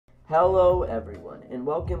Hello everyone, and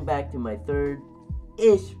welcome back to my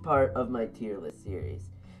third-ish part of my tier list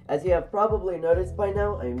series. As you have probably noticed by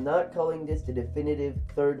now, I am not calling this the definitive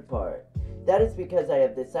third part. That is because I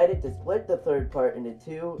have decided to split the third part into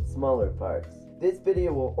two smaller parts. This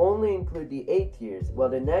video will only include the A tiers, while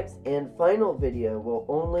the next and final video will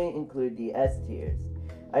only include the S tiers.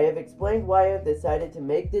 I have explained why I have decided to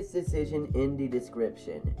make this decision in the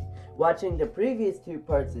description. Watching the previous two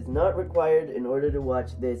parts is not required in order to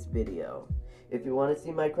watch this video. If you want to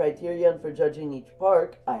see my criterion for judging each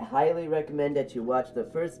park, I highly recommend that you watch the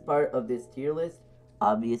first part of this tier list,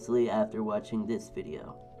 obviously after watching this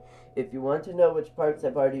video. If you want to know which parks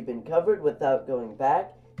have already been covered without going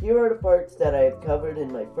back, here are the parks that I have covered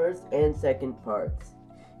in my first and second parts.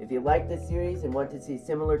 If you like this series and want to see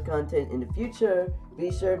similar content in the future,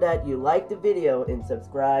 be sure that you like the video and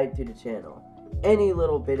subscribe to the channel. Any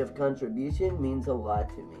little bit of contribution means a lot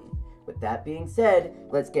to me. With that being said,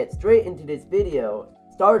 let's get straight into this video,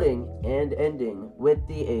 starting and ending with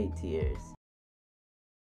the A tiers.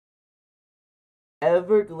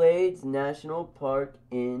 Everglades National Park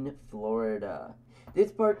in Florida.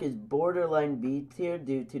 This park is borderline B tier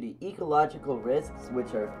due to the ecological risks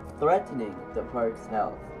which are threatening the park's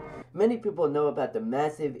health. Many people know about the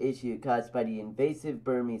massive issue caused by the invasive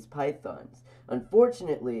Burmese pythons.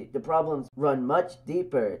 Unfortunately, the problems run much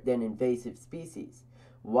deeper than invasive species.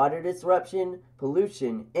 Water disruption,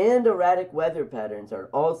 pollution, and erratic weather patterns are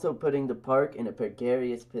also putting the park in a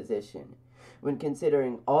precarious position. When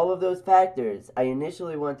considering all of those factors, I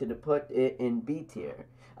initially wanted to put it in B tier.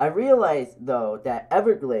 I realized, though, that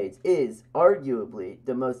Everglades is arguably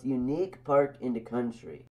the most unique park in the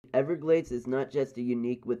country. Everglades is not just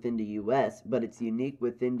unique within the US, but it's unique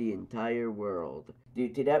within the entire world. Due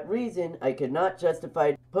to that reason, I could not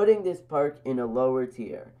justify putting this park in a lower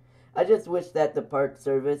tier. I just wish that the Park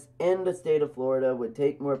Service and the state of Florida would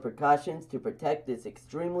take more precautions to protect this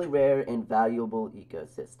extremely rare and valuable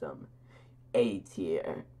ecosystem. A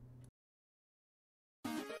tier.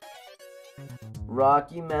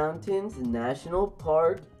 Rocky Mountains National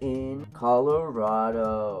Park in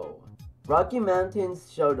Colorado. Rocky Mountains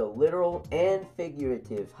show the literal and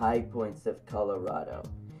figurative high points of Colorado.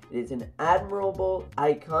 It is an admirable,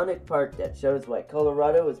 iconic park that shows why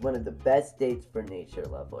Colorado is one of the best states for nature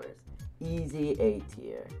lovers. Easy A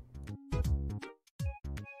tier.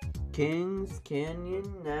 Kings Canyon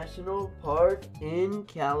National Park in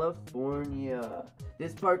California.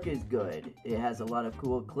 This park is good. It has a lot of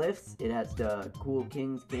cool cliffs. It has the cool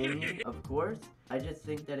Kings Canyon, of course. I just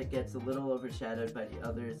think that it gets a little overshadowed by the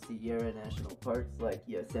other Sierra National Parks like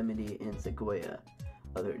Yosemite and Sequoia.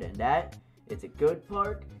 Other than that, it's a good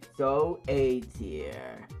park, so A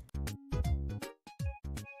tier.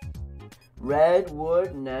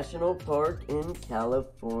 Redwood National Park in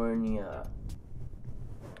California.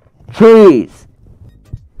 Trees!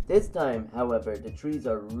 This time, however, the trees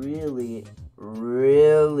are really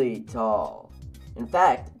tall. In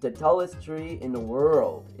fact, the tallest tree in the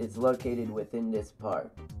world is located within this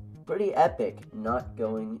park. Pretty epic, not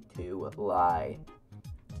going to lie.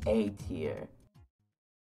 A tier.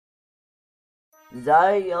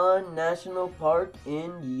 Zion National Park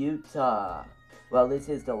in Utah. While this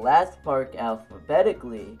is the last park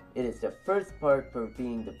alphabetically, it is the first park for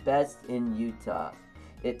being the best in Utah.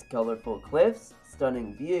 Its colorful cliffs,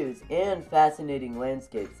 stunning views, and fascinating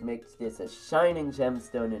landscapes makes this a shining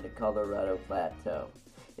gemstone in the Colorado Plateau.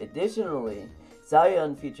 Additionally,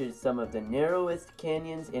 Zion features some of the narrowest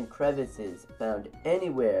canyons and crevices found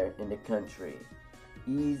anywhere in the country.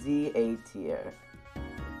 Easy A tier.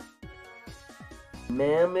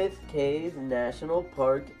 Mammoth Cave National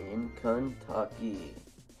Park in Kentucky.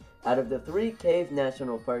 Out of the 3 cave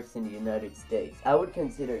national parks in the United States, I would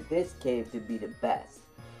consider this cave to be the best.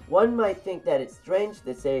 One might think that it's strange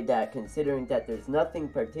to say that considering that there's nothing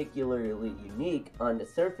particularly unique on the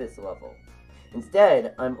surface level.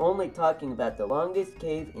 Instead, I'm only talking about the longest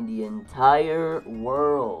cave in the entire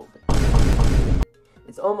world.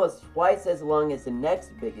 It's almost twice as long as the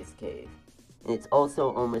next biggest cave. And it's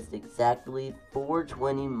also almost exactly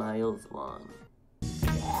 420 miles long.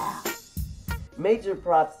 Yeah. Major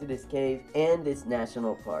props to this cave and this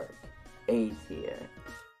national park. A tier.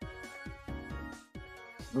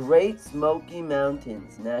 Great Smoky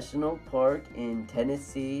Mountains National Park in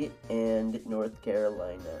Tennessee and North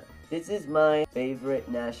Carolina. This is my favorite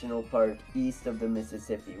national park east of the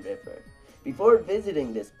Mississippi River. Before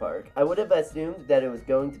visiting this park, I would have assumed that it was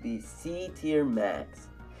going to be C tier max.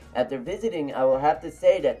 After visiting, I will have to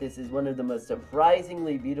say that this is one of the most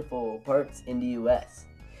surprisingly beautiful parks in the US.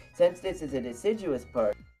 Since this is a deciduous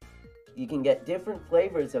park, you can get different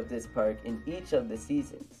flavors of this park in each of the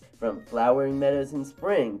seasons. From flowering meadows in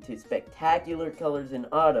spring to spectacular colors in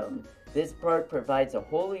autumn, this park provides a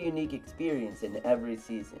wholly unique experience in every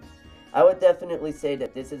season. I would definitely say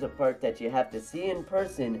that this is a park that you have to see in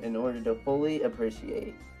person in order to fully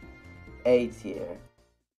appreciate. A tier.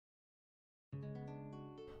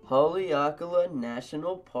 Haleakala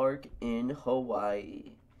National Park in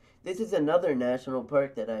Hawaii. This is another national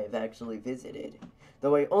park that I have actually visited.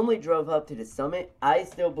 Though I only drove up to the summit, I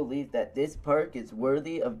still believe that this park is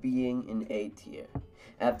worthy of being in A tier.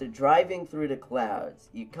 After driving through the clouds,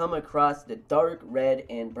 you come across the dark red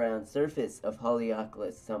and brown surface of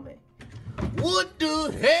Haleakala's summit. What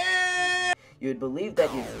the hell? You would believe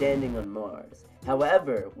that you're standing on Mars.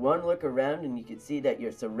 However, one look around and you can see that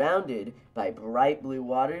you're surrounded by bright blue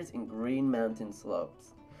waters and green mountain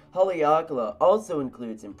slopes. Haleakala also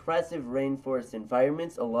includes impressive rainforest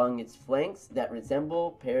environments along its flanks that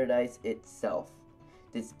resemble paradise itself.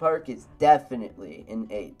 This park is definitely an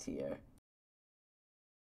A tier.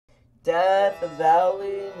 Death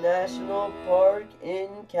Valley National Park in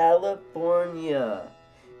California.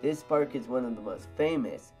 This park is one of the most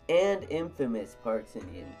famous and infamous parks in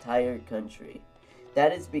the entire country.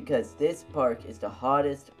 That is because this park is the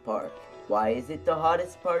hottest park. Why is it the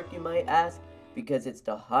hottest park, you might ask? Because it's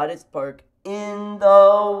the hottest park in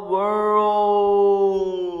the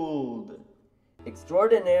world.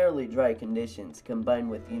 Extraordinarily dry conditions combined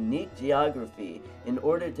with unique geography in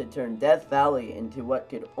order to turn Death Valley into what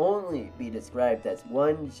could only be described as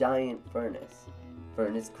one giant furnace.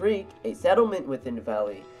 Furnace Creek, a settlement within the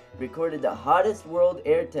valley, recorded the hottest world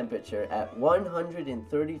air temperature at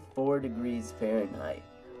 134 degrees Fahrenheit,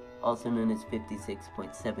 also known as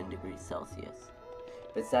 56.7 degrees Celsius.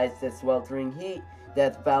 Besides the sweltering heat,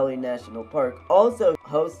 Death Valley National Park also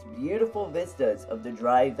hosts beautiful vistas of the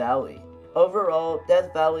dry valley. Overall,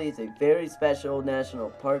 Death Valley is a very special national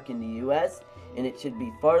park in the US, and it should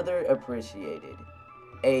be further appreciated.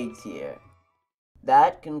 A tier.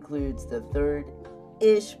 That concludes the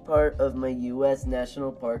third-ish part of my US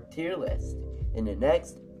National Park tier list. In the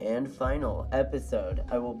next and final episode,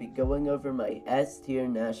 I will be going over my S tier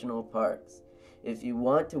national parks. If you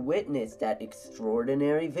want to witness that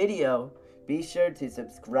extraordinary video, be sure to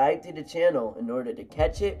subscribe to the channel in order to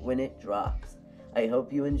catch it when it drops. I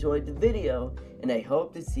hope you enjoyed the video, and I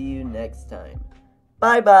hope to see you next time.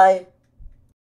 Bye bye!